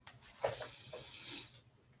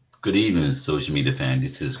Good evening, social media fan.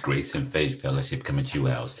 This is Grace and Faith Fellowship coming to you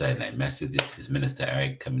out Saturday Night Message. This is Minister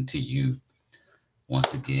Eric coming to you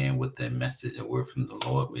once again with a message and word from the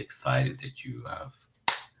Lord. We're excited that you have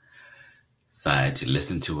decided to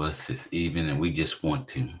listen to us this evening, and we just want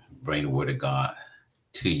to bring the word of God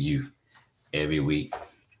to you every week.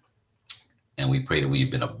 And we pray that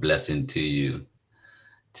we've been a blessing to you.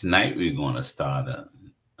 Tonight, we're going to start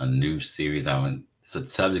a new series. It's a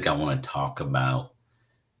subject I want to talk about,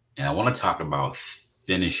 and I want to talk about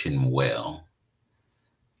finishing well.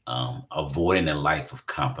 Avoiding a life of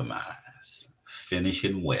compromise,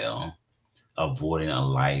 finishing well, avoiding a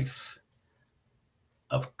life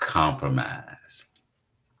of compromise.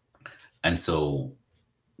 And so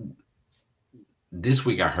this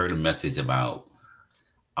week I heard a message about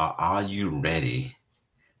are you ready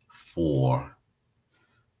for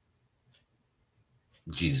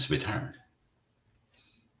Jesus' return?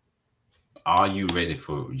 Are you ready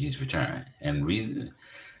for Jesus' return? And reason,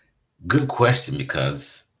 good question,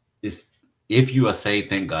 because it's if you are saved,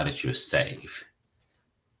 thank God that you're saved.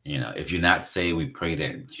 If you're not saved, we pray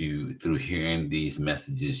that you, through hearing these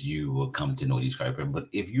messages, you will come to know Jesus Christ. But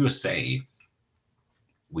if you're saved,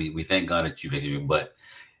 we thank God that you've had. But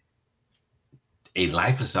a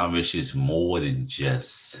life of salvation is more than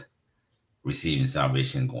just receiving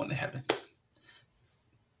salvation and going to heaven.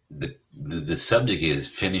 The subject is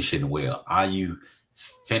finishing well. Are you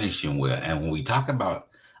finishing well? And when we talk about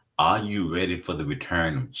are you ready for the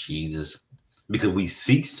return of Jesus? Because we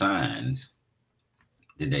see signs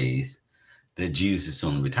today that Jesus is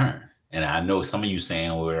soon to return. And I know some of you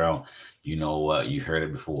saying, well, you've heard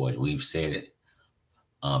it before. We've said it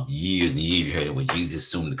years and years. You heard it when Jesus is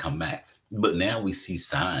soon to come back. But now we see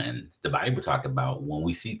signs. The Bible talk about when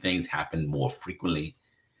we see things happen more frequently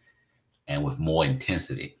and with more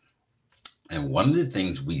intensity. And one of the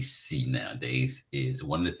things we see nowadays is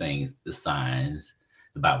the signs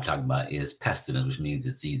the Bible talk about is pestilence, which means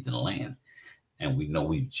disease in the land. And we know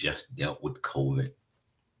we've just dealt with COVID,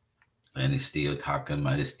 and it's still talking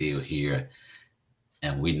about it's still here.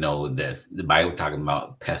 And we know that the Bible talking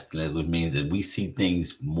about pestilence, which means that we see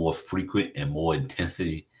things more frequent and more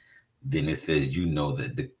intensity. Then it says,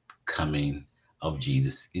 that the coming of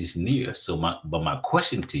Jesus is near. So my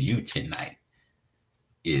question to you tonight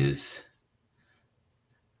is,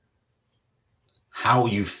 how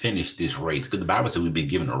you finish this race? Because the Bible says we've been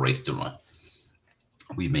given a race to run.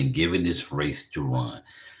 We've been given this race to run.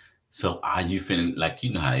 So are you feeling like,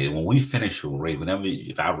 how when we finish a race,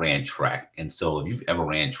 if I ran track, and so if you've ever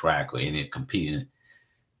ran track or any competing,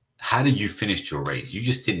 how did you finish your race? You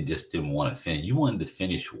didn't want to finish. You wanted to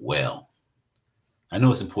finish well. I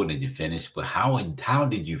know it's important that you finish, but how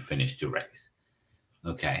did you finish the race?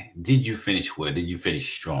 Okay. Did you finish well? Did you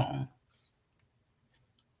finish strong?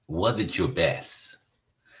 Was it your best?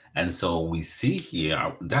 And so we see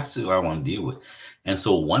here, that's what I want to deal with. And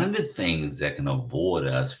so one of the things that can avoid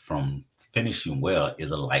us from finishing well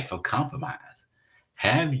is a life of compromise.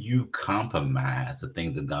 Have you compromised the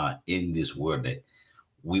things of God in this world that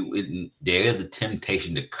there is a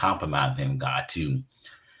temptation to compromise in God, to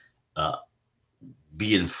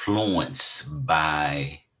be influenced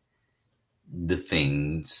by the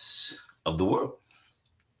things of the world.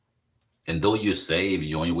 And though you're saved,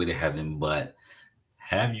 you're on your way to heaven, but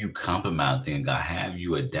have you compromised in God? Have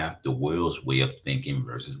you adapted the world's way of thinking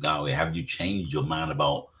versus God? Have you changed your mind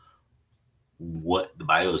about what the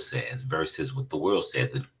Bible says versus what the world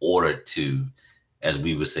says in order to, as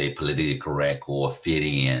we would say, politically correct or fit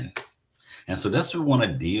in? And so that's what we want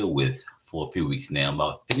to deal with for a few weeks now,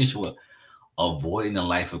 about finishing with avoiding a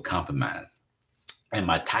life of compromise. And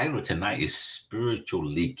my title tonight is Spiritual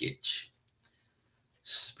Leakage.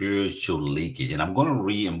 Spiritual leakage. And I'm going to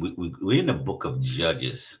read, and we're in the book of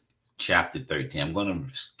Judges, chapter 13. I'm going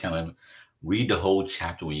to kind of read the whole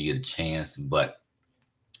chapter when you get a chance, but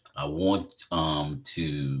I want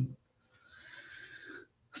to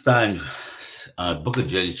start in book of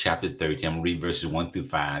Judges, chapter 13. I'm going to read verses 1 through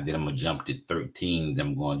 5, then I'm going to jump to 13, then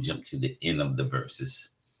I'm going to jump to the end of the verses.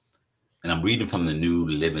 And I'm reading from the New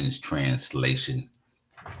Living Translation.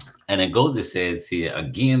 And it says here,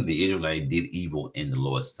 again, the Israelites did evil in the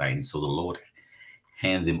Lord's sight. And so the Lord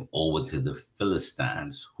handed them over to the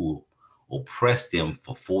Philistines, who oppressed them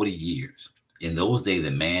for 40 years. In those days,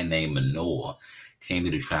 a man named Manoah came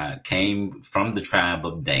from the tribe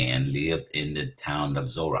of Dan, lived in the town of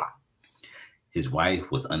Zorah. His wife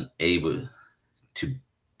was unable to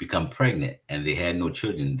become pregnant, and they had no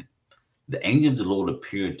children. The angel of the Lord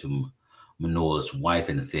appeared to Manoah's wife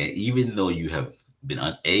and said, even though you have been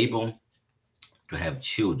unable to have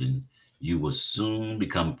children, you will soon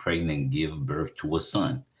become pregnant and give birth to a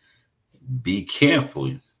son. Be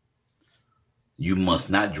careful You must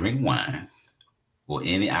not drink wine or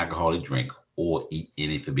any alcoholic drink or eat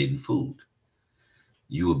any forbidden food.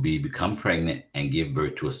 You will become pregnant and give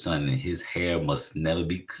birth to a son, and his hair must never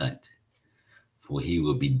be cut, for he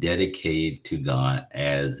will be dedicated to God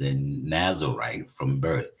as a Nazarite from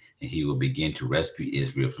birth, and he will begin to rescue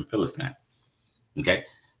Israel from Philistine. Okay,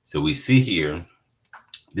 so we see here,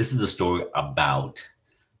 this is a story about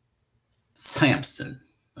Samson.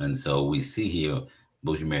 And so we see here,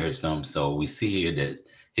 both you may heard some, so we see here that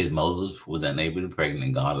his mother was unable to be pregnant,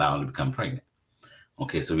 and God allowed him to become pregnant.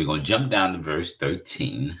 Okay, so we're going to jump down to verse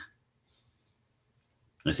 13.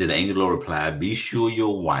 It said, the angel of the Lord replied, be sure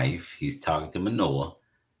your wife, he's talking to Manoah,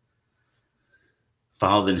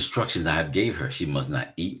 follow the instructions I have gave her. She must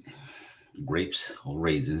not eat grapes or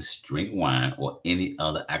raisins, drink wine, or any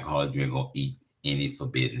other alcoholic drink, or eat any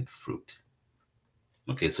forbidden fruit.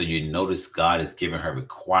 Okay, so you notice God is giving her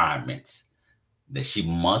requirements that she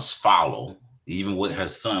must follow. Even with her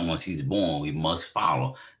son, once he's born, we must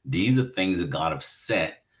follow. These are things that God has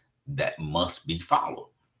set that must be followed.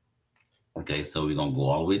 Okay, so we're going to go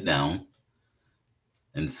all the way down.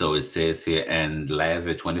 And so it says here, and last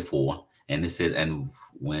verse 24, and it says, and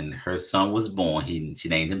when her son was born, she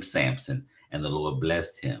named him Samson, and the Lord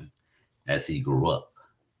blessed him as he grew up.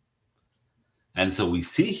 And so we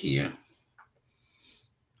see here,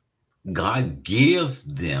 God gives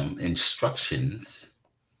them instructions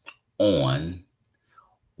on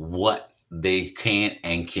what they can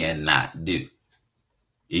and cannot do.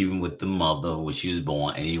 Even with the mother when she was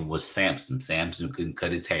born, and even with Samson. Samson couldn't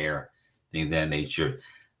cut his hair, things of that nature,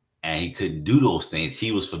 and he couldn't do those things.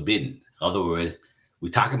 He was forbidden. In other words, we're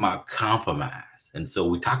talking about compromise. And so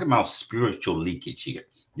we're talking about spiritual leakage here.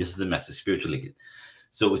 This is the message, spiritual leakage.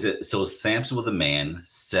 So Samson was a man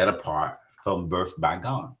set apart from birth by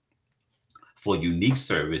God for unique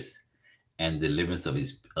service and deliverance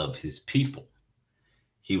of his people.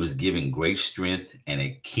 He was given great strength and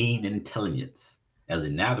a keen intelligence. As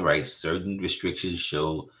a Nazarite, certain restrictions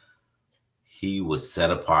show he was set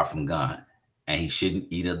apart from God, and he shouldn't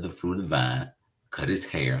eat of the fruit of the vine, cut his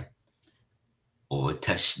hair, or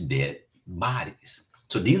touch dead bodies.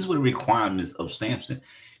 So these were the requirements of Samson.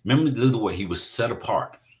 Remember the word, he was set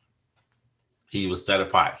apart. He was set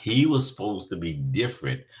apart. He was supposed to be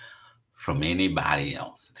different from anybody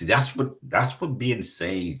else. See, that's what being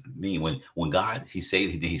saved means. When God, he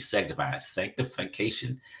says he sanctifies.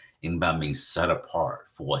 Sanctification in by being set apart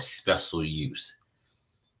for a special use.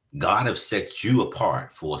 God has set you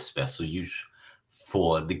apart for a special use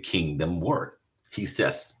for the kingdom work. He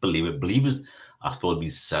says, believers are supposed to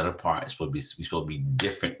be set apart. We're supposed to be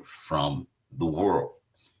different from the world.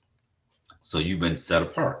 So you've been set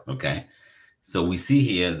apart, okay? So we see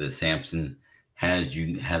here that Samson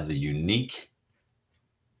have the unique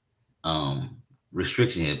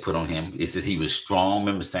restriction he had put on him. It says he was strong.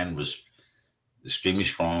 Remember, Samson was extremely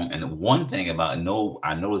strong. And one thing about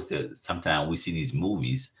I noticed that sometimes we see these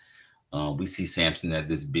movies, we see Samson as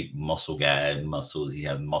this big muscle guy, muscles. He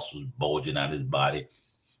has muscles bulging out his body.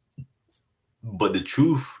 But the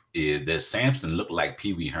truth is that Samson looked like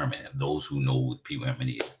Pee Wee Herman. Those who know what Pee Wee Herman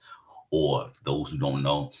is, or those who don't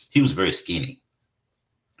know, he was very skinny.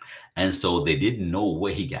 And so they didn't know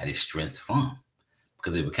where he got his strength from,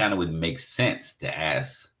 because it would make sense to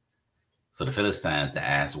ask, for the Philistines to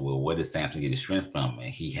ask, well, where did Samson get his strength from? And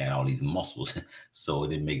he had all these muscles. So it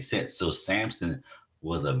didn't make sense. So Samson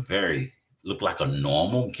was looked like a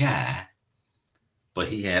normal guy, but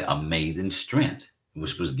he had amazing strength,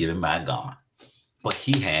 which was given by God. But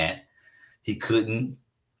he couldn't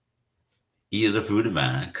eat of the fruit of the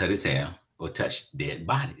vine, cut his hair, or touch dead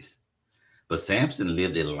bodies. But Samson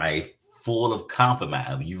lived a life full of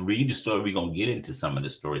compromise. When you read the story, we're going to get into some of the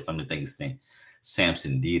stories, some of the things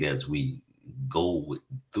Samson did as we go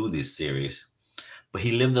through this series. But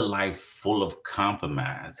he lived a life full of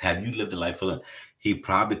compromise. Have you lived a life full of? He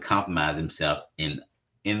probably compromised himself in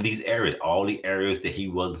these areas, all the areas that he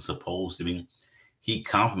wasn't supposed to be. He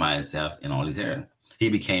compromised himself in all these areas. He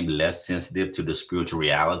became less sensitive to the spiritual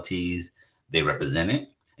realities they represented,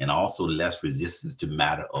 and also less resistance to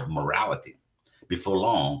matter of morality. Before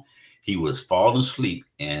long, he was falling asleep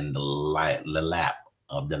in the lap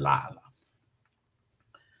of Delilah.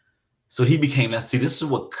 So he became that. See, this is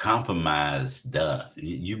what compromise does.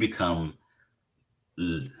 You become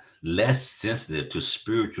less sensitive to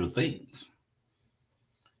spiritual things.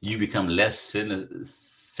 You become less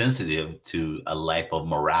sensitive to a life of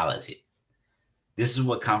morality. This is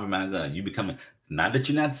what compromise does. You become, not that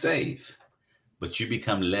you're not saved, but you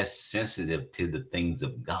become less sensitive to the things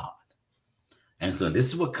of God. And so this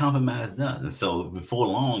is what compromise does. And so before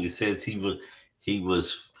long, it says he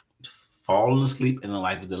was falling asleep in the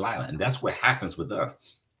life of Delilah. And that's what happens with us.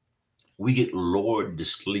 We get lured to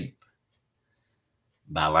sleep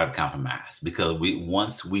by a lot of compromise because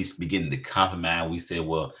once we begin to compromise, we say,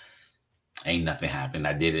 well, ain't nothing happened.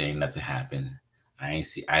 I did it, ain't nothing happened. I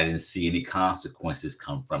didn't see any consequences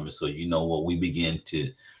come from it. So you know what? We begin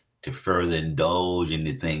to further indulge in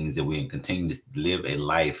the things that we continue to live a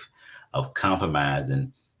life of compromise,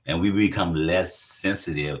 and we become less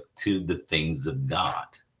sensitive to the things of God.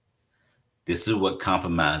 This is what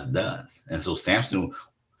compromise does. And so Samson,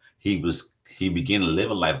 he began to live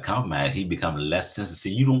a life of compromise. He become less sensitive.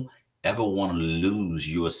 See, you don't ever want to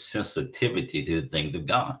lose your sensitivity to the things of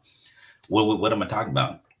God. What am I talking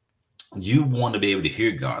about? You want to be able to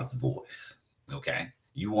hear God's voice. Okay.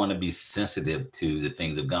 You want to be sensitive to the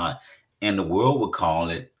things of God. And the world would call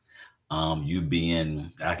it you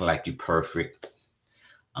being acting like you're perfect.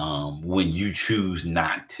 When you choose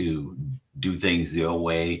not to do things their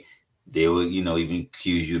way, they will, even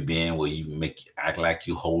accuse you of being where you act like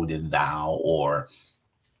you holding thou, or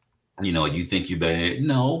you think you better.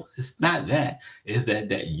 No, it's not that. It's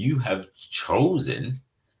that you have chosen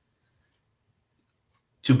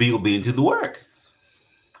to be obedient to the word.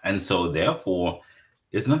 And so therefore,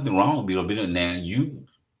 there's nothing wrong with being obedient. Now,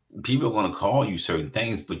 people are going to call you certain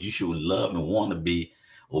things, but you should love and want to be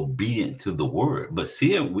obedient to the word. But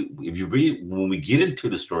see, if you read, when we get into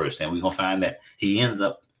the story of Sam, we're going to find that he ends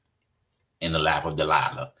up in the lap of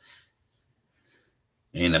Delilah.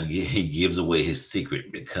 And he gives away his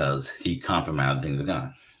secret because he compromised things with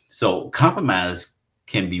God. So compromise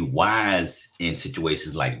can be wise in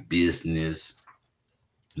situations like business,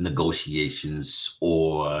 negotiations,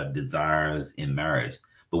 or desires in marriage.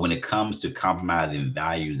 But when it comes to compromising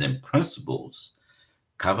values and principles,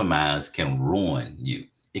 compromise can ruin you.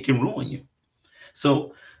 It can ruin you.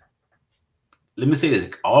 So let me say this.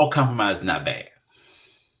 All compromise is not bad.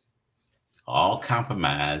 All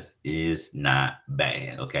compromise is not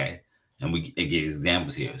bad, okay? And we give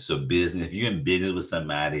examples here. So business, if you're in business with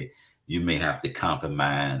somebody, you may have to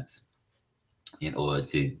compromise in order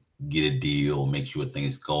to get a deal or make sure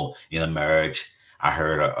things go. In a marriage, I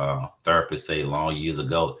heard a therapist say long years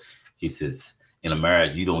ago, he says, in a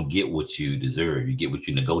marriage, you don't get what you deserve. You get what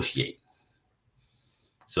you negotiate.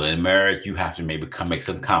 So in marriage, you have to maybe make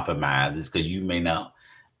some compromises because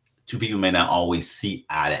two people may not always see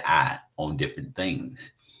eye to eye on different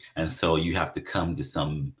things. And so you have to come to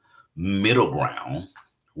some middle ground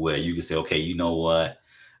where you can say, okay, you know what?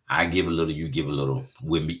 I give a little, you give a little.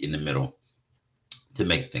 We'll meet in the middle to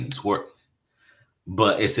make things work.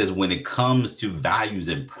 But it says when it comes to values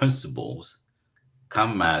and principles,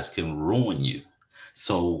 compromise can ruin you.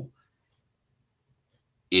 So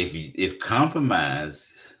if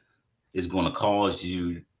compromise is going to cause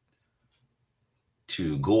you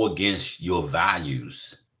to go against your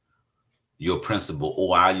values, your principle,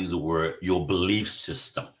 or I use the word, your belief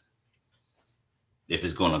system. If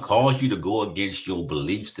it's going to cause you to go against your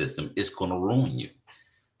belief system, it's going to ruin you.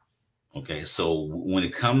 Okay, so when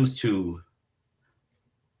it comes to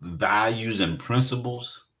values and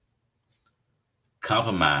principles,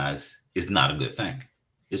 compromise is not a good thing.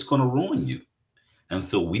 It's going to ruin you. And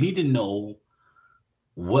so we need to know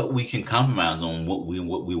what we can compromise on, what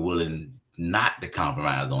we're willing not to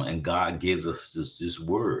compromise on. And God gives us this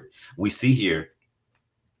word. We see here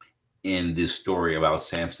in this story about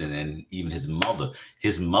Samson and even his mother.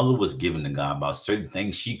 His mother was given to God about certain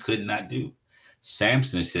things she could not do.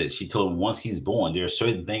 Samson said, she told him once he's born, there are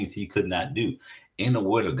certain things he could not do. In the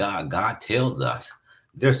word of God, God tells us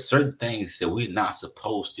there's certain things that we're not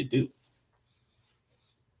supposed to do.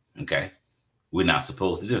 Okay? We're not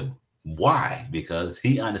supposed to do. Why? Because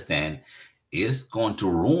he understands it's going to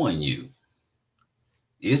ruin you.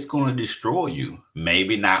 It's going to destroy you.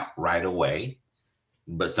 Maybe not right away,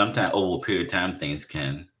 but sometimes over a period of time, things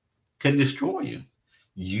can destroy you.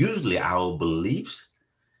 Usually our beliefs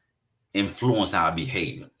influence our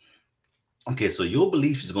behavior. Okay, so your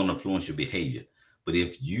belief is going to influence your behavior. But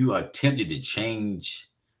if you are tempted to change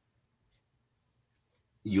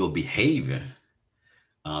your behavior,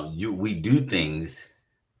 we do things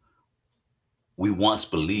we once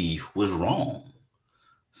believed was wrong.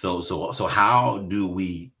 So how do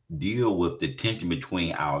we deal with the tension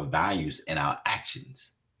between our values and our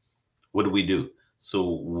actions? What do? So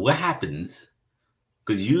what happens?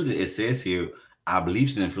 Because usually it says here, our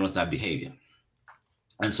beliefs influence our behavior.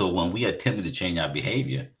 And so when we are tempted to change our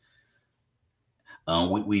behavior,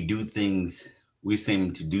 we do things, we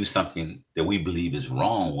seem to do something that we believe is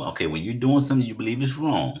wrong. Well, okay, when you're doing something you believe is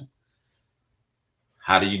wrong,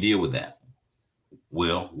 how do you deal with that?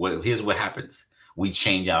 Well, here's what happens. We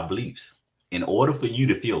change our beliefs. In order for you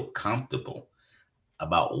to feel comfortable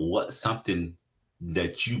about what something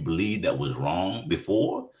that you believe that was wrong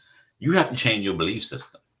before, you have to change your belief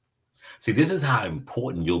system. See, this is how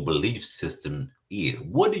important your belief system is.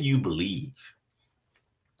 What do you believe?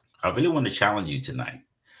 I really want to challenge you tonight.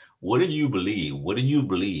 What do you believe? What do you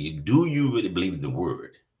believe? Do you really believe the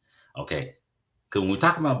word? Okay. Because when we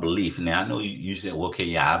talk about belief, now I know you said, well, okay,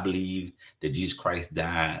 yeah, I believe that Jesus Christ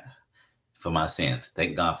died for my sins.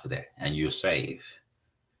 Thank God for that. And you're saved.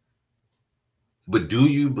 But do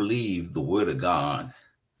you believe the word of God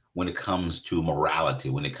when it comes to morality,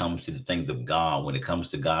 when it comes to the things of God, when it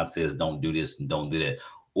comes to God says, don't do this and don't do that?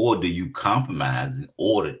 Or do you compromise in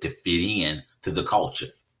order to fit in to the culture?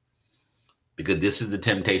 Because this is the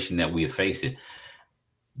temptation that we are facing.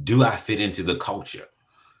 Do I fit into the culture?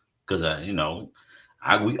 Because,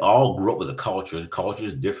 we all grew up with a culture. Culture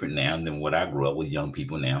is different now than what I grew up with, young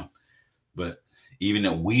people now. But even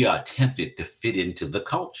though we are tempted to fit into the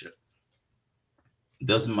culture,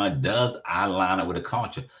 does I line up with the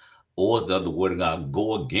culture? Or does the word of God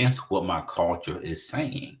go against what my culture is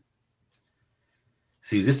saying?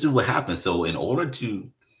 See, this is what happens. So in order to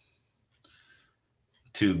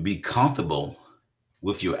be comfortable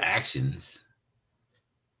with your actions,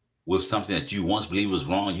 with something that you once believed was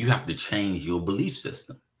wrong, you have to change your belief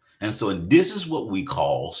system. And so this is what we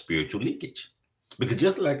call spiritual leakage. Because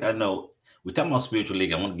just like I know, we're talking about spiritual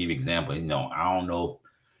leakage, I want to give you an example. I don't know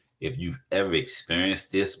if you've ever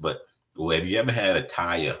experienced this, but have you ever had a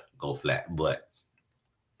tire go flat? But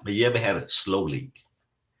have you ever had a slow leak?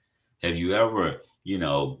 Have you ever,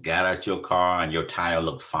 got out your car and your tire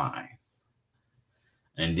looked fine?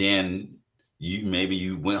 And then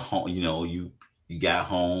you went home, you got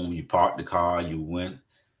home, you parked the car, you went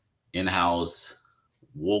in the house,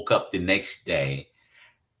 woke up the next day,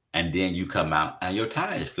 and then you come out and your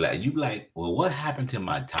tire is flat. You like, well, what happened to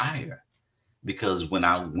my tire? Because when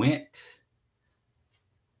I went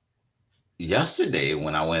yesterday,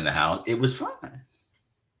 when I went in the house, it was fine.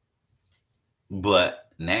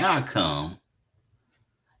 But now I come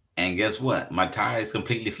and guess what? My tire is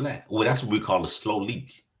completely flat. Well, that's what we call a slow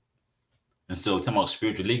leak. And so talking about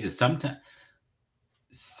spiritual leaks,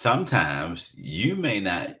 sometimes you may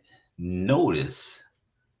not notice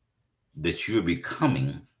that you're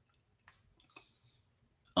becoming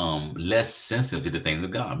less sensitive to the things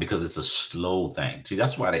of God because it's a slow thing. See,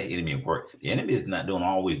 that's why the enemy works. The enemy is not don't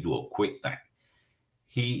always do a quick thing.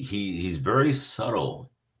 He's very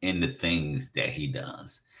subtle in the things that he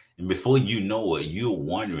does. And before you know it, you're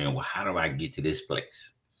wondering, well, how do I get to this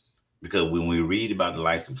place? Because when we read about the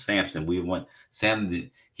life of Samson,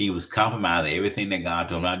 Samson, he was compromising everything that God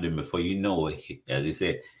told him not to do. Before you know it, as he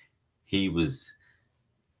said, he was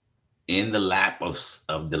in the lap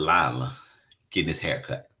of Delilah getting his hair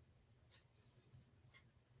cut.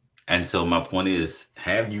 And so my point is,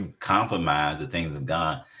 have you compromised the things of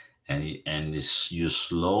God and you're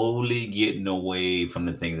slowly getting away from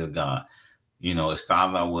the things of God? It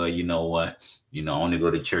started out, well, you know what? I only go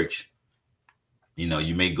to church.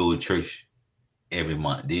 You may go to church every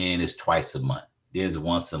month. Then it's twice a month. Then it's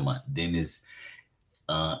once a month. Then it's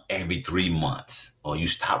every 3 months. Or you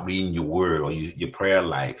stop reading your word, or your prayer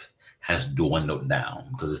life has dwindled down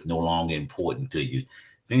because it's no longer important to you.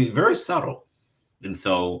 Then it's very subtle. And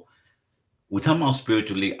so we're talking about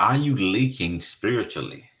spiritually. Are you leaking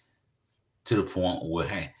spiritually to the point where,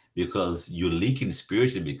 hey, because you're leaking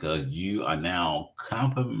spiritually because you are now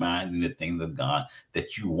compromising the things of God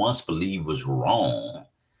that you once believed was wrong.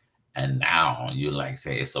 And now you're like,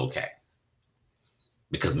 say, it's okay.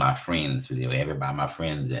 Because my friends, everybody, my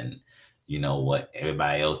friends, and what,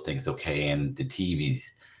 everybody else thinks okay. And the TVs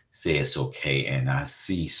say it's okay. And I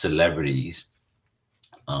see celebrities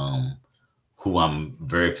who I'm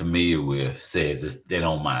very familiar with says they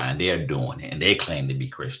don't mind. They're doing it. And they claim to be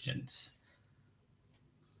Christians.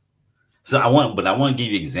 So I want to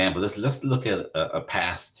give you an example. Let's look at a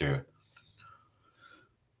pastor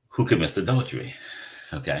who commits adultery.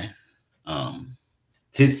 Okay.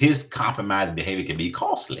 His compromised behavior can be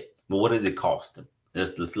costly. But what does it cost him?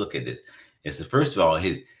 Let's look at this. It's first of all,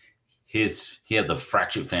 he has a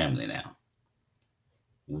fractured family now.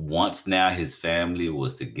 Once now his family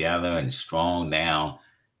was together and strong, now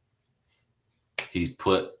he's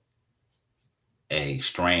put a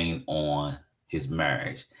strain on his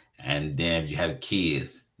marriage. And then if you have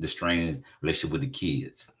kids, the strained relationship with the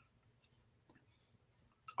kids.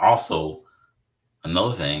 Also,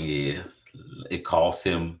 another thing is it costs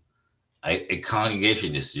him a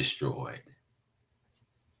congregation is destroyed.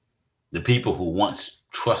 The people who once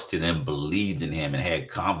trusted and believed in him and had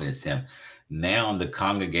confidence in him, now the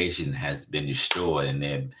congregation has been destroyed,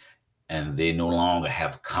 and they no longer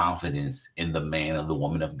have confidence in the man or the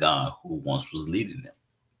woman of God who once was leading them.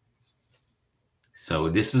 So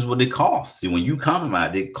this is what it costs. See, when you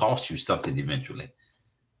compromise, it costs you something eventually.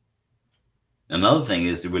 Another thing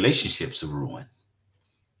is the relationships are ruined.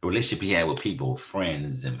 The relationship he had with people,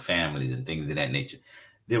 friends and families and things of that nature,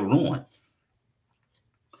 they're ruined.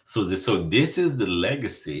 So this is the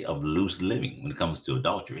legacy of loose living when it comes to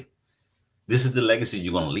adultery. This is the legacy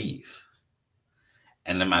you're going to leave.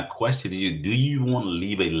 And then my question to you, do you want to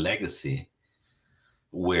leave a legacy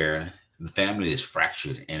where the family is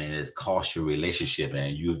fractured and it has cost your relationship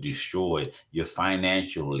and you've destroyed your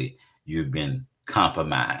financially, you've been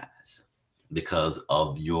compromised because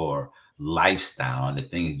of your lifestyle and the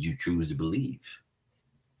things you choose to believe?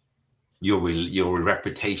 Your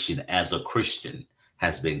reputation as a Christian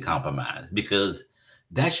has been compromised, because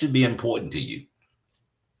that should be important to you.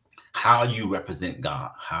 How you represent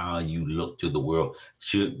God, how you look to the world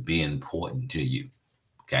should be important to you.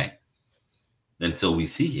 Okay. And so we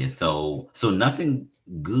see here. So nothing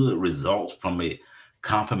good results from a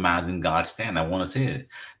compromising God's standard. I want to say it.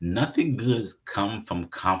 Nothing good come from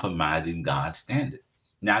compromising God's standard.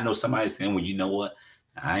 Now I know somebody's saying, well, you know what?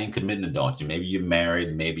 I ain't committing adultery. Maybe you're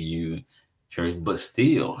married, maybe you church, but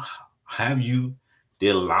still, have you?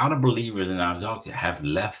 There are a lot of believers in our talk have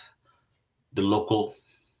left the local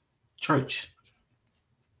church.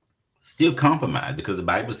 Still compromised, because the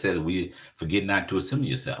Bible says we forget not to assemble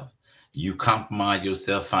yourself. You compromise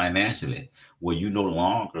yourself financially, where you no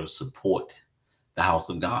longer support the house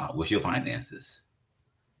of God with your finances.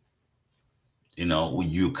 When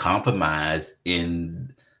you compromise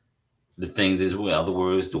in the things as well. In other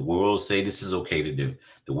words, the world say this is okay to do.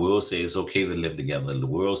 The world say it's okay to live together. The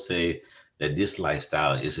world say that this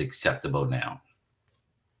lifestyle is acceptable now.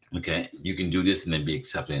 Okay, you can do this and then be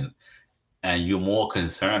accepted. And you're more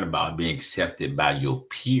concerned about being accepted by your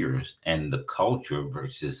peers and the culture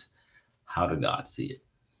versus how does God see it.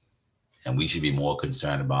 And we should be more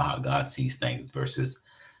concerned about how God sees things versus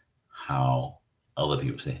how other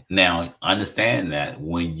people see it. Now, understand that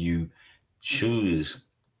when you choose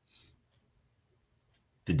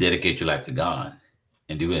to dedicate your life to God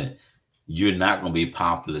and do it, you're not going to be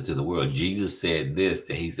popular to the world. Jesus said this,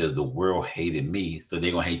 that he says, the world hated me, so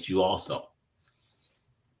they're going to hate you also.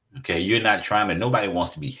 Okay, you're not trying to, nobody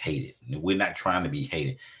wants to be hated. We're not trying to be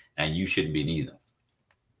hated, and you shouldn't be neither.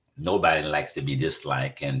 Nobody likes to be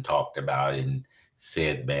disliked and talked about and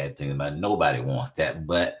said bad things about. Nobody wants that.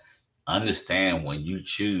 But understand, when you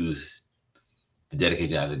choose to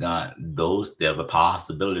dedicate your life to God, there's a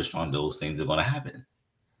possibility strong those things are going to happen.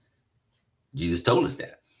 Jesus told us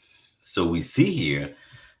that. So we see here,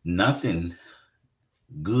 nothing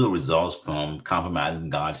good results from compromising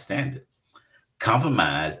God's standard.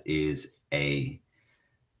 Compromise is a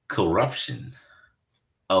corruption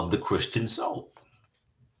of the Christian soul.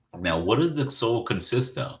 Now, what does the soul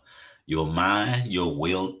consist of? Your mind, your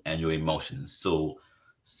will, and your emotions. So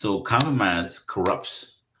compromise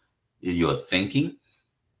corrupts your thinking.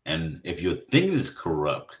 And if your thinking is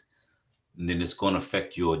corrupt, then it's going to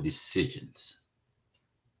affect your decisions.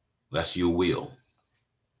 That's your will.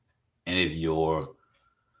 And if your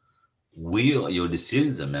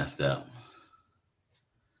decisions are messed up,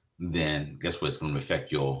 then guess what? It's going to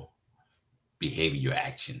affect your behavior, your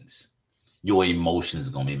actions. Your emotions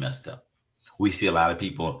are going to be messed up. We see a lot of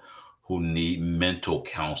people who need mental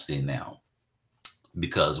counseling now.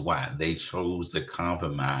 Because why? They chose to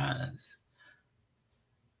compromise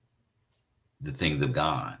the things of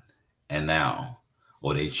God. And now,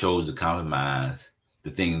 or they chose to compromise the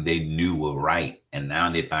things they knew were right. And now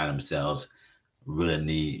they find themselves really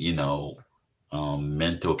need,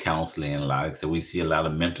 mental counseling. So we see a lot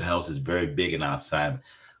of mental health is very big in our side.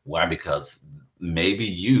 Why? Because maybe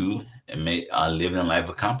you are living a life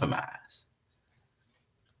of compromise.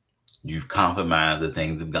 You've compromised the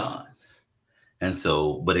things of God. And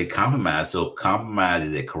so, but compromise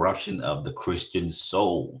is a corruption of the Christian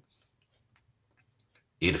soul.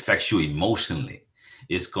 It affects you emotionally.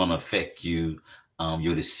 It's going to affect you,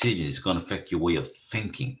 your decisions. It's going to affect your way of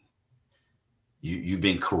thinking. You've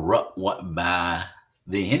been corrupt by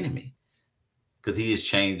the enemy, because he has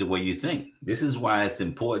changed the way you think. This is why it's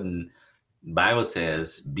important. The Bible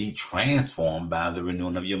says, be transformed by the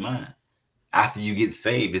renewing of your mind. After you get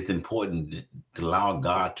saved, it's important to allow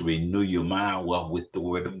God to renew your mind with the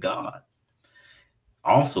word of God.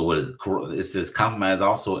 Also, it says compromise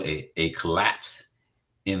also a collapse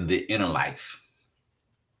in the inner life.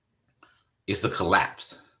 It's a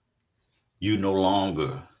collapse. You no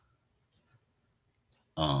longer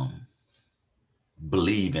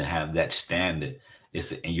believe and have that standard.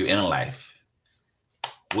 It's in your inner life.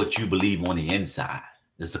 What you believe on the inside.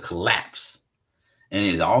 It's a collapse. And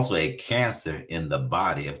it's also a cancer in the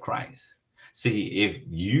body of Christ. See, if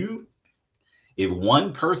If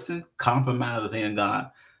one person compromises the thing of God,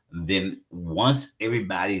 then once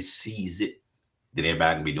everybody sees it, then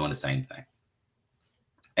everybody can be doing the same thing.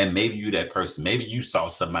 And maybe you that person, maybe you saw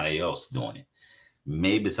somebody else doing it.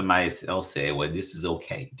 Maybe somebody else said, well, this is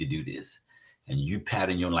okay to do this. And you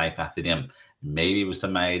pattern your life after them. Maybe it was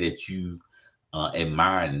somebody that you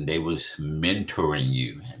admired and they was mentoring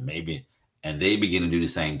you. And they begin to do the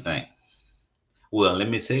same thing. Well, let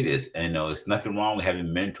me say this. And no, it's nothing wrong with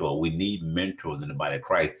having mentor. We need mentors in the body of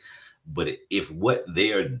Christ. But if what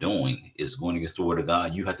they are doing is going against the word of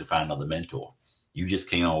God, you have to find another mentor. You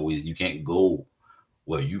just you can't go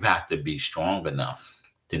where you have to be strong enough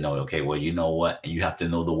to know, okay, well, you know what? And you have to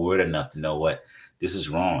know the word enough to know what, this is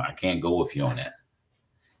wrong. I can't go with you on that.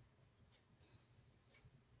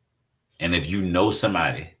 And if you know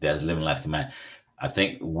somebody that's living like a man, I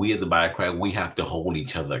think we as the body of Christ, we have to hold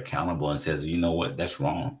each other accountable and says, you know what, that's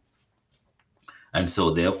wrong. And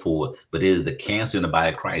so therefore, but it is the cancer in the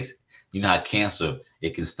body of Christ. You know how cancer,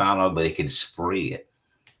 it can start off, but it can spread.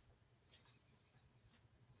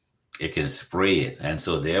 It can spread. And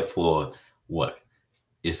so therefore, what?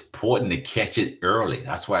 It's important to catch it early.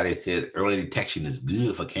 That's why they said early detection is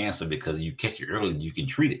good for cancer, because you catch it early, you can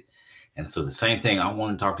treat it. And so the same thing, I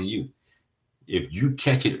want to talk to you. If you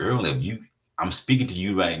catch it early, I'm speaking to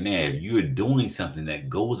you right now. If you're doing something that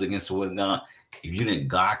goes against the word of God, if you think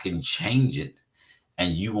God can change it,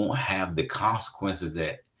 and you won't have the consequences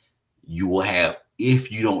that you will have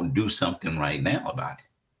if you don't do something right now about it.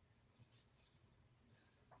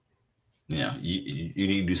 Yeah, you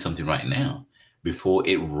need to do something right now before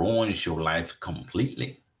it ruins your life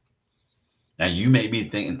completely. Now, you may be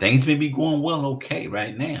thinking things may be going well, okay,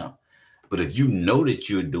 right now. But if you know that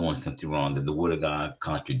you're doing something wrong, that the word of God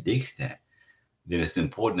contradicts that, then it's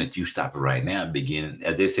important that you stop it right now and begin,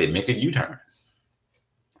 as they say, make a U-turn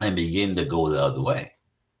and begin to go the other way.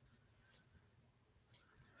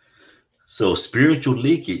 So spiritual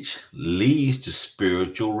leakage leads to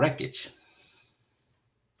spiritual wreckage.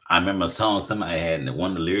 I remember a song somebody had, and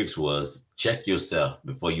one of the lyrics was, check yourself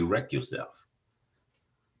before you wreck yourself.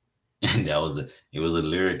 And it was a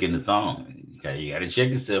lyric in the song. You got to check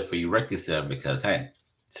yourself before you wreck yourself, because, hey,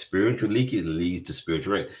 spiritual leakage leads to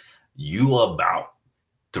spiritual wreck. You are about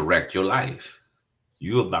to wreck your life.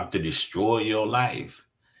 You're about to destroy your life.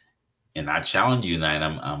 And I challenge you tonight,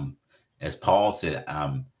 I'm as Paul said,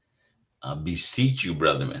 I beseech you,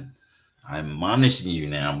 brethren. I'm admonishing you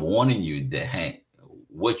now. I'm warning you that, hey,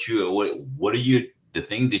 what are you, the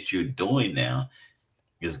thing that you're doing now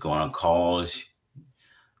is going to cause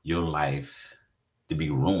your life to be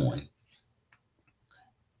ruined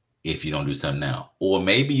if you don't do something now. Or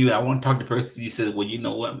maybe I want to talk to the person, you said, well, you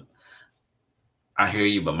know what? I hear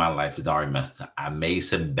you, but my life is already messed up. I made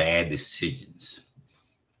some bad decisions,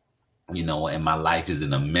 and my life is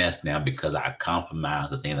in a mess now because I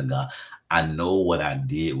compromised the thing of God. I know what I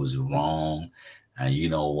did was wrong. And you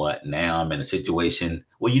know what? Now I'm in a situation.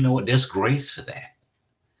 Well, you know what? There's grace for that.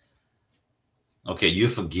 Okay, you're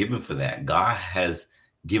forgiven for that. God has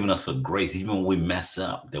given us a grace, even when we mess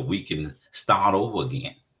up, that we can start over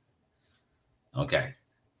again. Okay,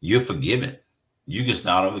 you're forgiven. You can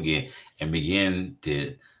start over again and begin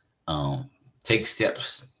to take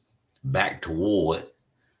steps back toward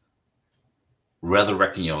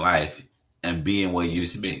resurrecting your life and being where you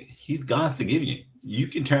used to be. God's forgiven you. You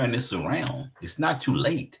can turn this around. It's not too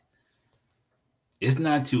late. It's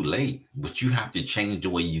not too late, but you have to change the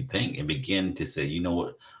way you think and begin to say, you know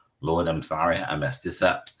what, Lord, I'm sorry I messed this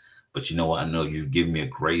up. But you know what? I know you've given me a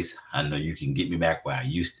grace. I know you can get me back where I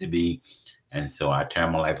used to be. And so I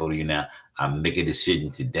turn my life over to you now. I make a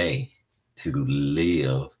decision today to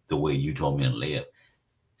live the way you told me to live.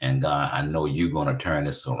 And God, I know you're going to turn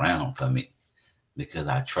this around for me because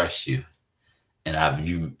I trust you. And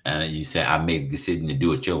you said I made a decision to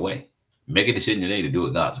do it your way. Make a decision today to do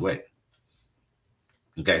it God's way.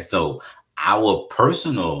 Okay, so our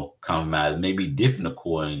personal compromise may be different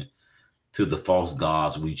according to the false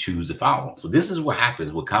gods we choose to follow. So this is what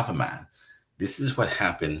happens with compromise. This is what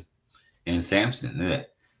happened in Samson.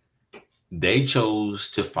 They chose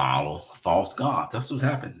to follow false gods. That's what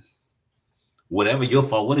happened. Whatever your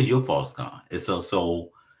fault, what is your false god? It's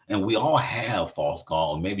and we all have false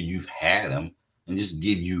gods, or maybe you've had them, and just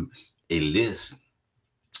give you a list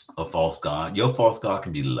of false god. Your false god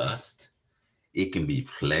can be lust. It can be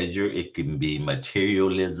pleasure. It can be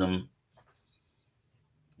materialism.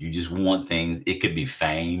 You just want things. It could be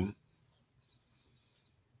fame.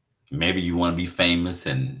 Maybe you want to be famous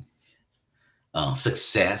and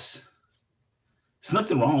success. There's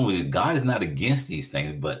nothing wrong with it. God is not against these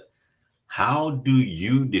things, but how do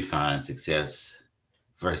you define success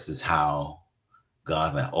versus how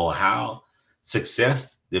God, or how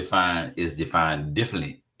Success is defined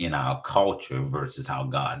differently in our culture versus how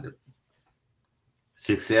God.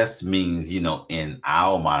 Success means, in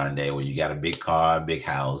our modern day where you got a big car, big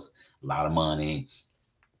house, a lot of money,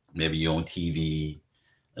 maybe you're on TV,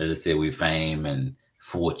 let's say we fame and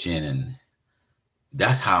fortune, and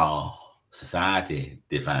that's how society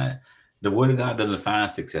defines. The word of God doesn't define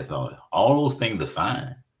success. All those things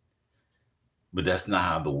define, but that's not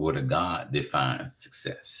how the word of God defines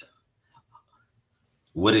success.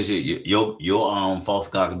 What is it? Your false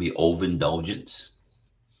God can be overindulgence.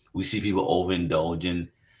 We see people overindulging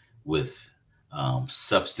with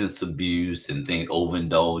substance abuse and things,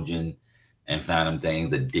 overindulging and finding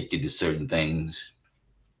things addicted to certain things.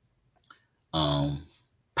 Um,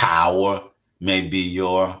 Power may be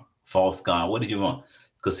your false God. What do you want?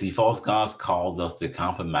 Because see, false gods cause us to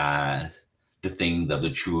compromise the things of the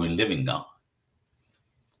true and living God.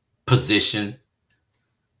 Position,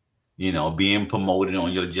 being promoted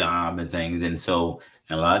on your job and things. And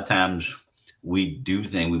a lot of times we do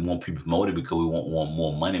things, we want to be promoted because we want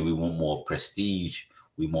more money, we want more prestige,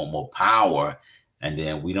 we want more power. And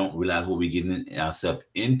then we don't realize what we're getting ourselves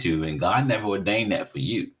into. And God never ordained that for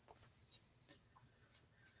you.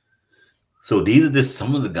 So these are just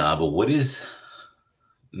some of the God, but what is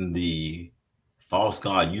the false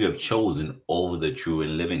God you have chosen over the true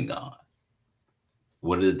and living God?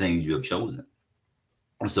 What are the things you have chosen?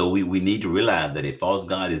 So we need to realize that a false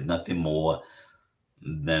God is nothing more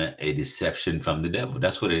than a deception from the devil.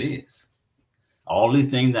 That's what it is. All these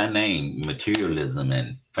things I named, materialism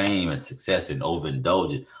and fame and success and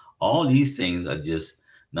overindulgence, all these things are just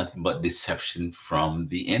nothing but deception from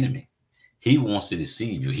the enemy. He wants to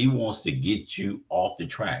deceive you. He wants to get you off the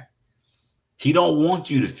track. He don't want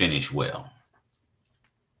you to finish well.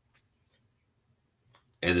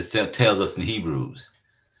 As it tells us in Hebrews,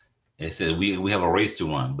 it says we have a race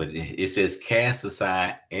to run, but it says cast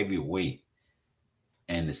aside every weight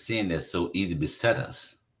and the sin that so easily beset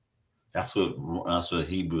us. That's what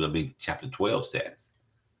Hebrews, chapter 12 says.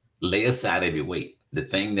 Lay aside every weight, the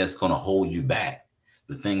thing that's going to hold you back,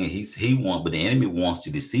 the thing that he wants, but the enemy wants to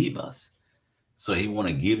deceive us. So he want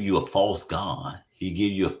to give you a false God. He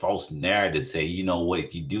give you a false narrative, say, you know what,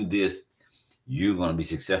 if you do this, you're going to be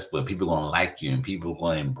successful, and people are going to like you, and people are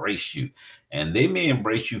going to embrace you. And they may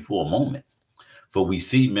embrace you for a moment. For we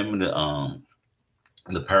see, remember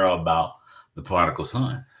the parable about the prodigal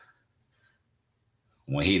son,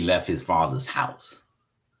 when he left his father's house.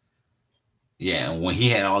 Yeah, and when he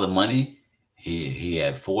had all the money, he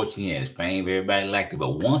had fortune, he had fame, everybody liked it.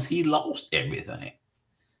 But once he lost everything,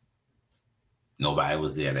 nobody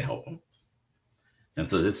was there to help him. And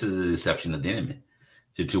so this is a deception of the enemy.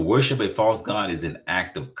 To worship a false God is an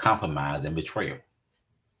act of compromise and betrayal.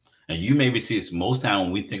 And you maybe see this most time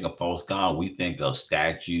when we think of false God, we think of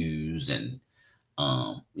statues and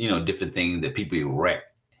different things that people erect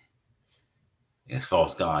as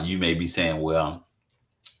false God. You may be saying, well,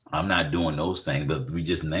 I'm not doing those things, but we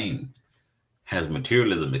just named, has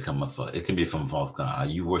materialism become it can be from false God? Are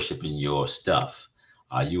you worshiping your stuff?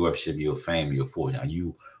 Are you worshiping your fame, your fortune? Are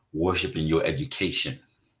you worshiping your education?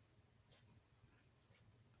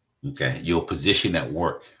 Okay, your position at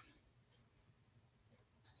work.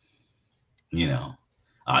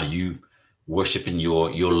 Are you worshiping your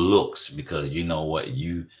looks? Because you know what,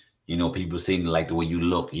 people seem to like the way you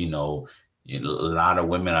look. A lot of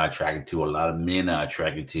women are attracted to, a lot of men are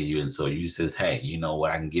attracted to you, and so you says, hey, you know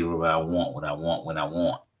what, I can give what I want, when I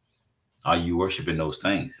want. Are you worshiping those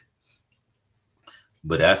things?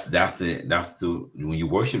 But that's it. When you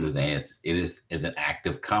worship those things, it is an act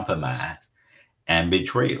of compromise and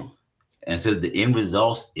betrayal. And so the end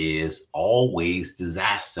result is always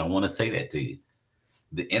disaster. I want to say that to you.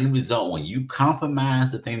 The end result, when you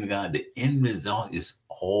compromise the thing of God, the end result is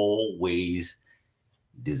always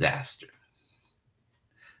disaster.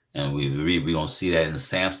 And we're going to see that in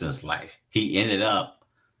Samson's life. He ended up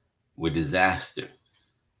with disaster.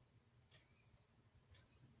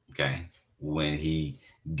 Okay. When he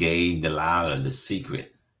gave Delilah the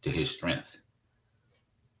secret to his strength,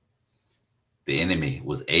 the enemy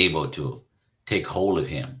was able to take hold of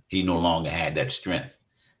him. He no longer had that strength.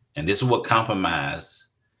 And this is what compromise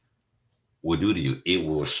will do to you. It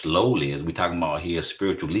will slowly, as we're talking about here,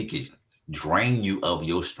 spiritual leakage, drain you of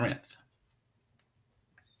your strength.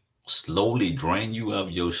 Slowly drain you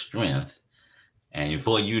of your strength. And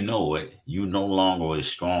before you know it, you no longer are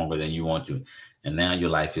stronger than you want to. And now your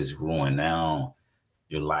life is ruined. Now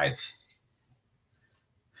your life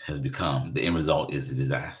has become, the end result is a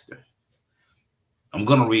disaster. I'm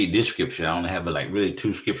going to read this scripture. I only have really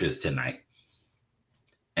two scriptures tonight.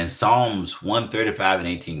 And Psalms 135 and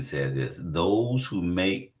 18 says this: those who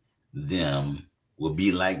make them will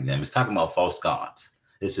be like them. It's talking about false gods.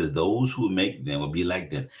 It says those who make them will be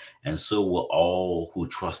like them, and so will all who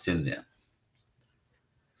trust in them.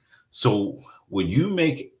 So when you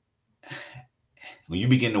make, when you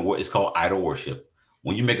begin to work, it's called idol worship.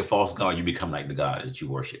 When you make a false god, you become like the god that you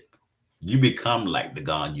worship. You become like the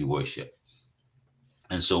God you worship.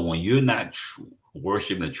 And so when you're not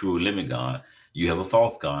worshiping a true living God, you have a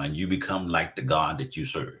false God, and you become like the God that you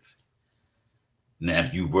serve. Now,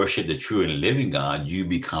 if you worship the true and living God, you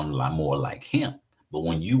become more like him. But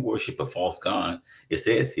when you worship a false God, it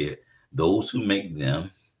says here, those who make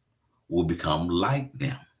them will become like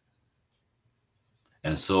them.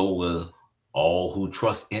 And so will all who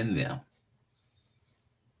trust in them.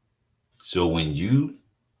 So when you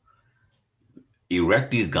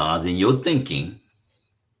erect these gods in your thinking,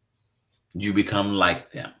 you become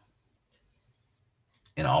like them.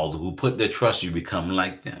 And all who put their trust, you become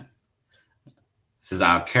like them. It says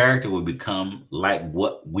our character will become like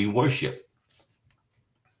what we worship.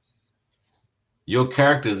 Your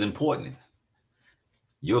character is important.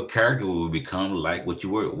 Your character will become like what you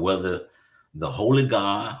worship, whether the holy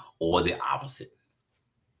God or the opposite.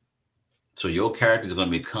 So your character is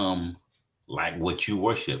going to become like what you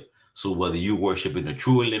worship. So whether you worship in the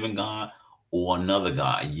true and living God or another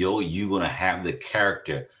God, you're going to have the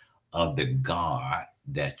character of the God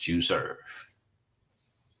that you serve.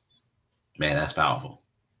 Man, that's powerful.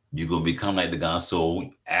 You're going to become like the God. So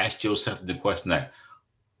ask yourself the question, like,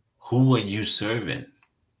 who are you serving?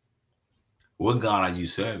 What God are you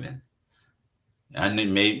serving? And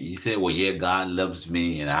then maybe you say, well, yeah, God loves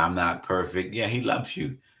me and I'm not perfect. Yeah, he loves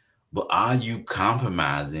you. But are you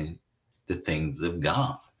compromising the things of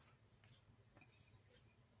God?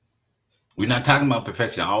 We're not talking about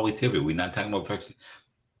perfection. I always tell you, we're not talking about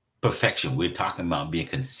perfection. We're talking about being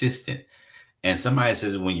consistent. And somebody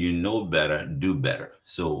says, when you know better, do better.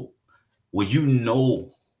 So when you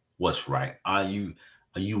know what's right, are you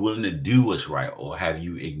willing to do what's right? Or have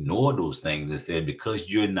you ignored those things and said, because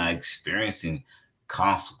you're not experiencing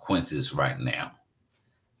consequences right now,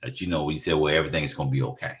 that we said, well, everything's going to be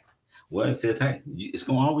okay. Well, it says, hey, it's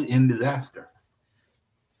going to always end disaster.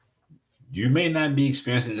 You may not be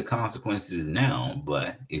experiencing the consequences now,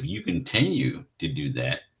 but if you continue to do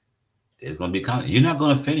that, there's going to be you're not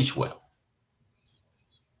going to finish well.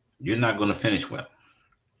 You're not going to finish well.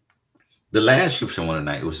 The last scripture one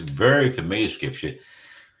tonight, it was a very familiar scripture.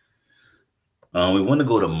 We want to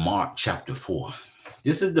go to Mark chapter 4.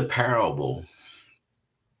 This is the parable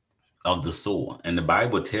of the sower. And the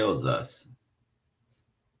Bible tells us,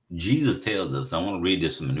 Jesus tells us, I want to read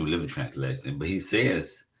this from the New Living Translation, but he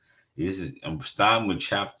says, I'm starting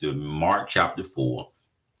with Mark chapter 4,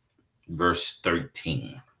 verse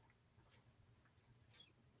 13.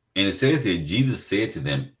 And it says here, Jesus said to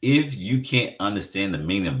them, if you can't understand the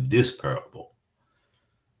meaning of this parable,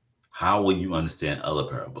 how will you understand other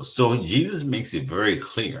parables? So Jesus makes it very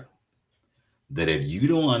clear that if you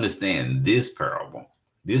don't understand this parable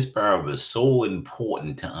is so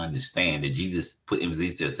important to understand that Jesus put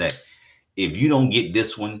emphasis that if you don't get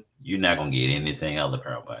this one, you're not going to get anything other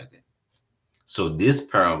parable like that. So this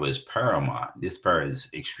parable is paramount. This parable is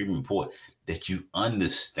extremely important that you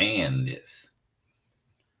understand this,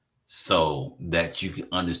 so that you can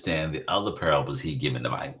understand the other parables he gave in the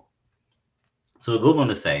Bible. So it goes on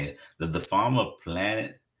to say that the farmer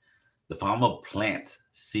plants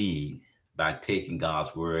seed by taking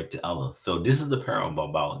God's word to others. So this is the parable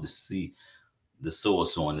about the seed, the sower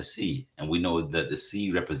sowing the seed. And we know that the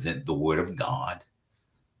seed represents the word of God,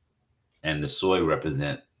 and the soil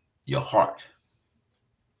represents your heart.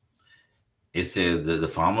 It says that the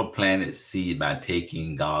farmer planted seed by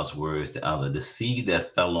taking God's words to others. The seed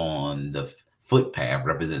that fell on the footpath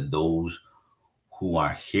represents those who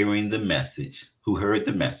are hearing the message, who heard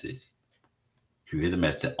the message,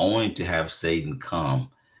 only to have Satan come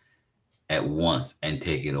at once and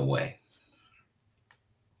take it away.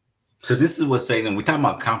 So this is what Satan, we're talking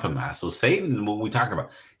about compromise. So Satan, what we're talking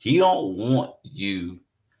about, he don't want you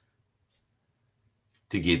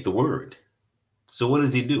to get the word. So what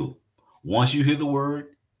does he do? Once you hear the word,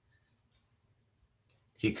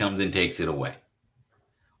 he comes and takes it away.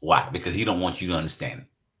 Why? Because he don't want you to understand it.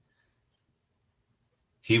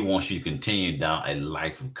 He wants you to continue down a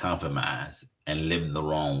life of compromise and living the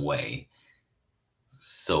wrong way,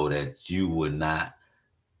 so that you will not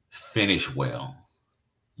finish well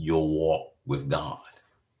your walk with God.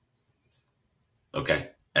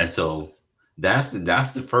 Okay? And so that's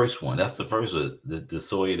the first one. That's the first one, the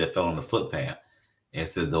soil that fell on the footpath. And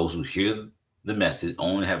said those who hear the message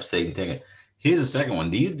only have Satan take it. Here's the second one.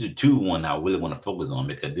 These are the two I really want to focus on,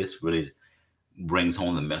 because this really brings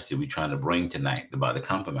home the message we're trying to bring tonight about the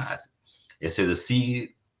compromise. It says the seed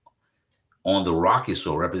on the rocky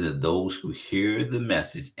soil represent those who hear the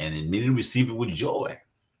message and immediately receive it with joy.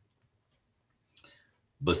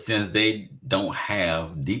 But since they don't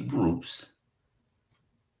have deep roots,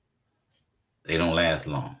 they don't last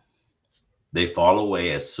long. They fall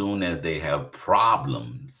away as soon as they have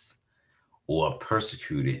problems or are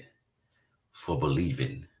persecuted for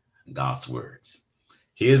believing God's words.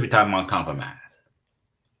 Here's we're talking about compromise.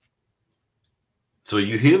 So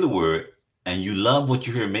you hear the word and you love what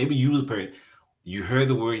you hear. Maybe you heard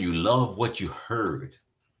the word, you love what you heard.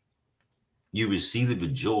 You received it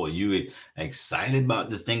with joy. You were excited about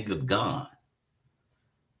the things of God.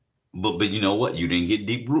 But you know what? You didn't get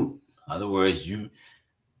deep root. In other words, you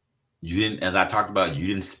didn't, as I talked about, you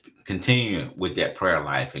didn't continue with that prayer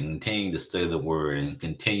life and continue to study the word and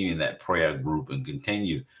continue in that prayer group and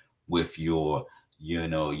continue with your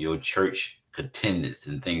church attendance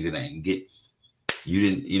and things that ain't get.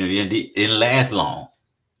 You didn't last long.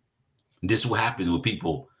 This is what happens with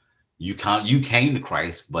people. You came to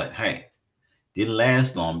Christ, but hey, didn't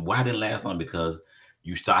last long. Why didn't last long? Because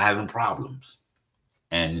you start having problems,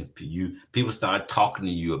 and people start talking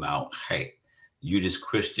to you about, hey, you just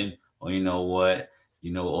Christian, or you know what,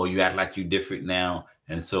 or you act like you different now,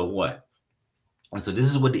 and so what? And so this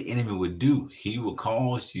is what the enemy would do. He will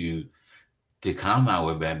cause you to come out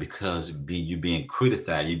with that because you're being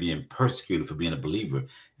criticized, you're being persecuted for being a believer,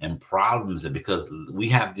 and problems are because we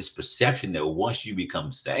have this perception that once you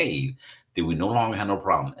become saved, that we no longer have no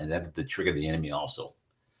problem, and that's the trick of the enemy also.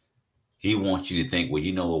 He wants you to think,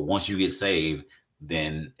 well, once you get saved,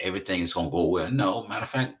 then everything's going to go well. No, matter of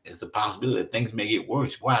fact, it's a possibility that things may get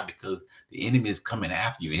worse. Why? Because the enemy is coming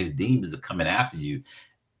after you, and his demons are coming after you,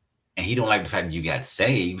 and he don't like the fact that you got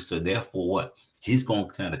saved. So therefore, what? He's going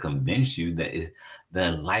to kind of convince you that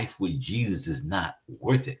the life with Jesus is not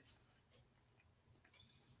worth it.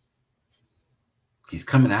 He's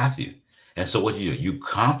coming after you. And so what you do? You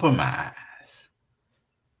compromise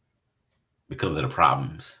because of the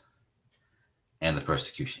problems and the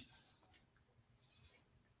persecution.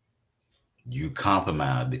 You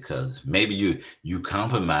compromise because maybe you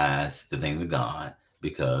compromise the thing of God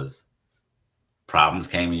because problems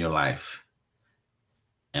came in your life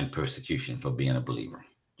and persecution for being a believer.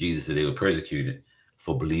 Jesus said they were persecuted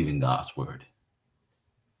for believing God's word.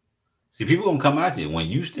 See, people gonna come out here when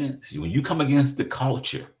you come against the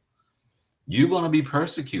culture, you're gonna be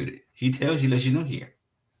persecuted. He tells you, lets you know here.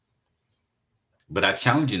 But I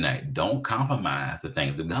challenge you tonight, don't compromise the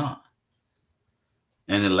things of God.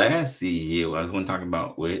 And the last seed here, I was going to talk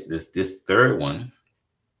about with this third one.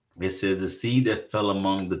 It says the seed that fell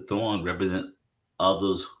among the thorns represent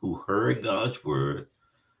others who heard God's word,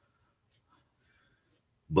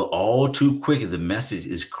 but all too quickly the message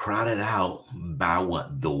is crowded out by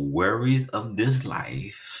what? The worries of this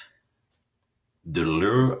life, the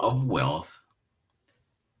lure of wealth,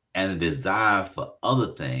 and the desire for other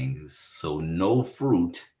things, so no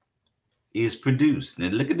fruit is produced. Now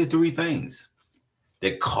look at the three things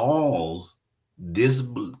that cause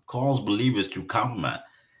believers to compromise.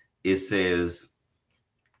 It says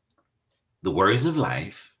the worries of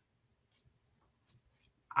life.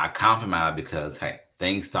 I compromise because, hey,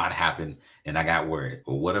 things start happening and I got worried.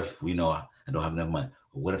 Or what if, I don't have enough money?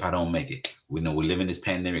 Or what if I don't make it? We live in this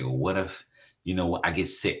pandemic. Or what if, I get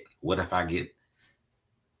sick? What if I get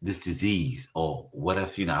this disease? Or what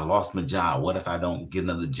if, I lost my job? What if I don't get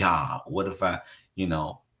another job? What if I,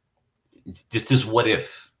 it's just this what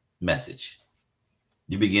if message.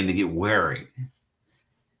 You begin to get worried.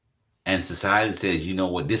 And society says, you know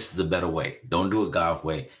what, this is the better way. Don't do it God's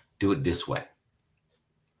way. Do it this way.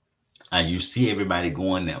 And you see everybody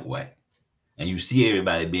going that way. And you see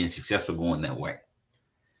everybody being successful going that way.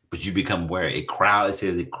 But you become worried. It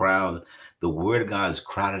says the word of God is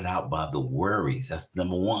crowded out by the worries. That's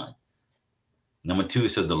number one. Number two, it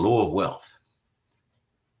says the lure of wealth.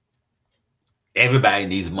 Everybody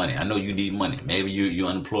needs money. I know you need money. Maybe you're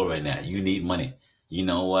unemployed right now. You need money. You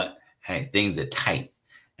know what? Hey, things are tight.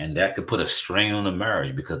 And that could put a strain on the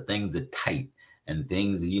marriage because things are tight and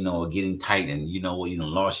things, are getting tight. And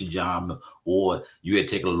lost your job or you had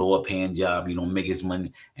to take a lower paying job. You don't make as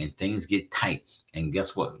money and things get tight. And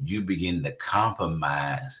guess what? You begin to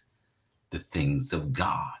compromise the things of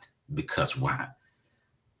God because why?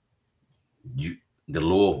 The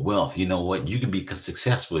law of wealth, you know what? You can be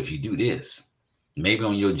successful if you do this. Maybe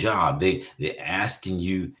on your job, they're asking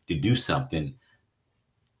you to do something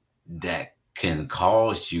that can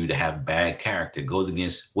cause you to have bad character, goes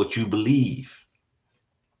against what you believe,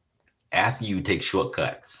 asking you to take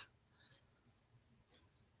shortcuts,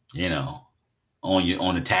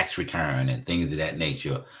 on the tax return and things of that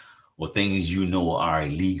nature, or things you know are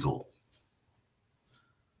illegal.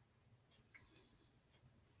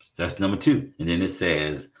 That's number two. And then it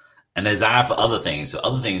says, and desire for other things. So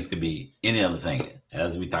other things could be any other thing.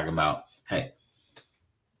 As we talk about, hey,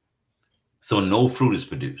 so no fruit is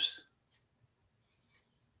produced.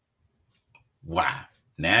 Why?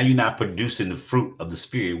 Now you're not producing the fruit of the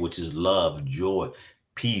Spirit, which is love, joy,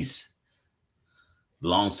 peace,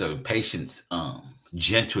 long-suffering, patience,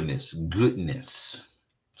 gentleness, goodness,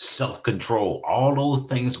 self-control. All those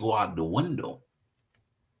things go out the window.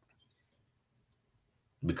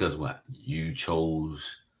 Because what? You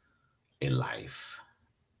chose a life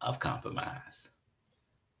of compromise.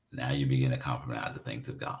 Now you begin to compromise the things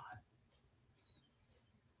of God.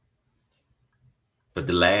 But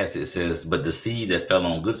the last, it says, but the seed that fell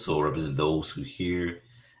on good soil represents those who hear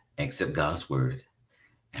and accept God's word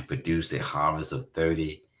and produce a harvest of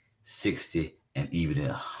 30, 60, and even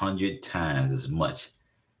 100 times as much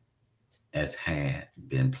as had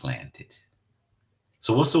been planted.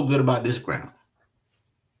 So what's so good about this ground?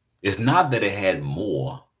 It's not that it had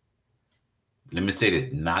more. Let me say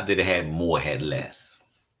this, not that it had more, it had less.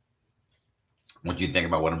 I want you to think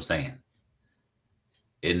about what I'm saying.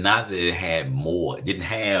 It's not that it had more. It didn't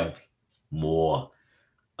have more,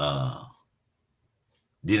 as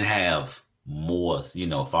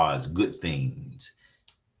far as good things,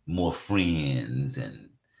 more friends and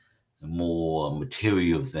more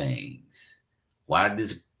material things. Why did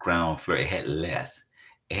this ground flourish? It had less.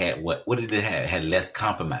 It had what? What did it have? It had less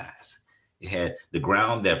compromise. It had the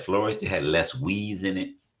ground that flourished. It had less weeds in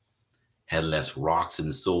it. Had less rocks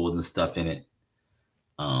and soil and stuff in it.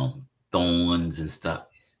 Thorns and stuff.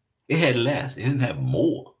 It had less. It didn't have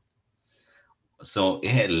more. So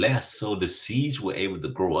it had less. So the seeds were able to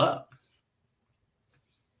grow up.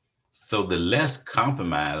 So the less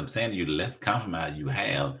compromise, I'm saying to you, the less compromise you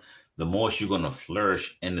have, the more you're going to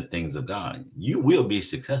flourish in the things of God. You will be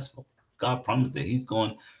successful. God promised that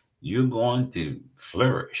you're going to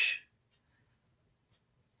flourish.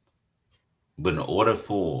 But in order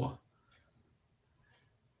for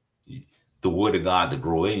the word of God to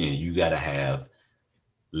grow in you, you got to have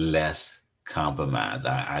less compromise.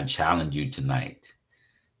 I challenge you tonight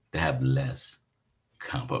to have less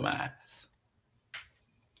compromise.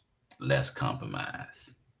 Less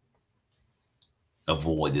compromise.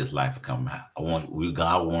 Avoid this life of compromise.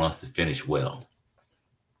 God wants us to finish well.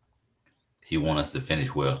 He wants us to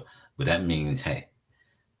finish well. But that means, hey,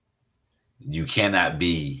 you cannot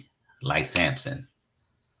be like Samson,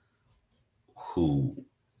 who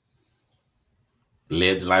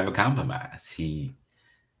lived a life of compromise. He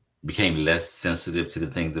became less sensitive to the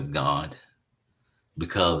things of God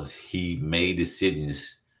because he made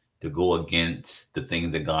decisions to go against the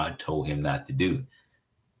things that God told him not to do.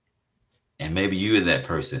 And maybe you are that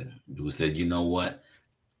person who said, you know what?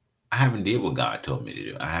 I haven't did what God told me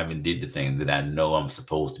to do. I haven't did the things that I know I'm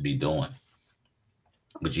supposed to be doing.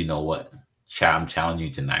 But you know what? I'm challenging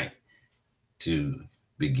you tonight to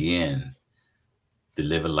begin to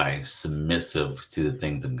live a life submissive to the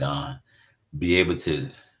things of God.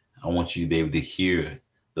 I want you to be able to hear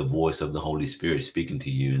the voice of the Holy Spirit speaking to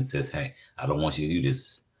you and says, hey, I don't want you to do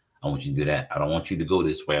this. I want you to do that. I don't want you to go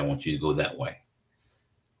this way. I want you to go that way.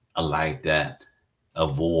 A life that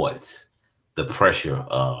avoids the pressure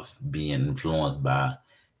of being influenced by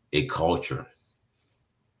a culture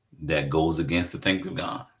that goes against the things of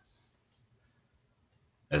God.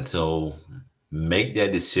 And so make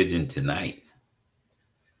that decision tonight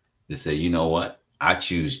to say, you know what? I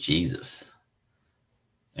choose Jesus.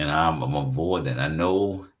 And I'm avoiding. I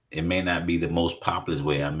know it may not be the most popular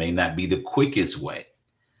way. It may not be the quickest way.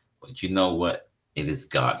 But you know what? It is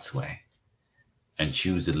God's way. And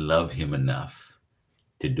choose to love him enough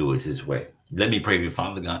to do it his way. Let me pray for you,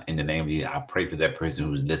 Father God, in the name of Jesus. I pray for that person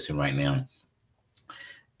who's listening right now.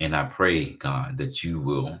 And I pray, God, that you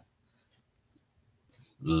will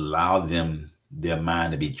allow their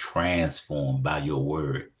mind to be transformed by your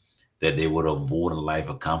word, that they would avoid a life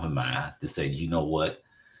of compromise, to say, you know what?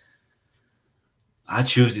 I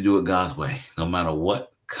choose to do it God's way, no matter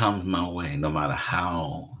what comes my way, no matter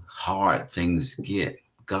how hard things get.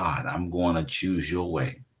 God, I'm going to choose your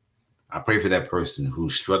way. I pray for that person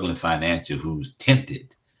who's struggling financially, who's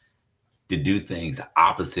tempted to do things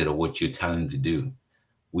opposite of what you're telling them to do.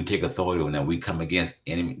 We take authority on that. We come against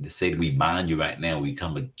enemy. To say that we bind you right now, we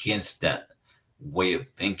come against that way of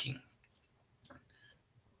thinking.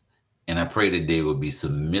 And I pray that they will be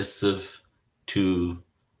submissive to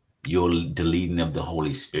the leading of the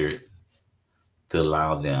Holy Spirit to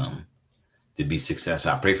allow them to be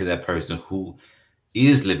successful. I pray for that person who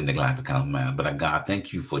is living the life of compromise. But God,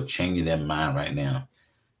 thank you for changing their mind right now.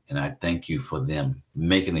 And I thank you for them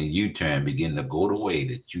making a U-turn, beginning to go the way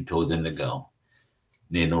that you told them to go.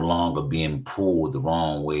 They're no longer being pulled the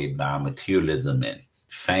wrong way by materialism and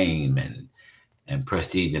fame and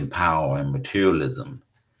prestige and power and materialism,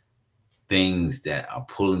 things that are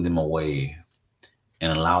pulling them away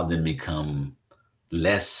and allow them to become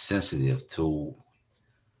less sensitive to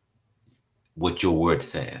what your word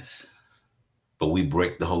says. But we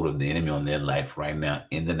break the hold of the enemy on their life right now.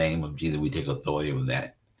 In the name of Jesus, we take authority over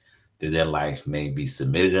that their lives may be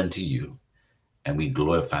submitted unto you. And we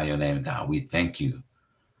glorify your name, God. We thank you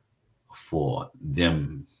for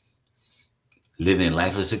them living a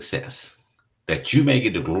life of success, that you may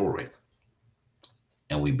get the glory.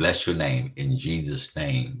 And we bless your name in Jesus'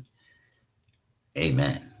 name.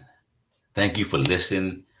 Amen. Thank you for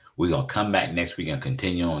listening. We're going to come back next week and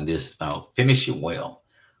continue on this about finish it well.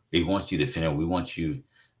 We want you to finish. We want to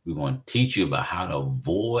teach you about how to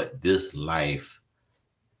avoid this life,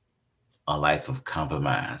 a life of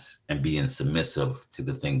compromise and being submissive to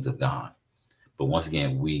the things of God. But once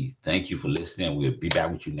again, we thank you for listening. We'll be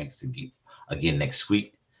back with you again next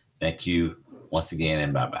week. Thank you once again,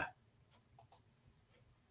 and bye-bye.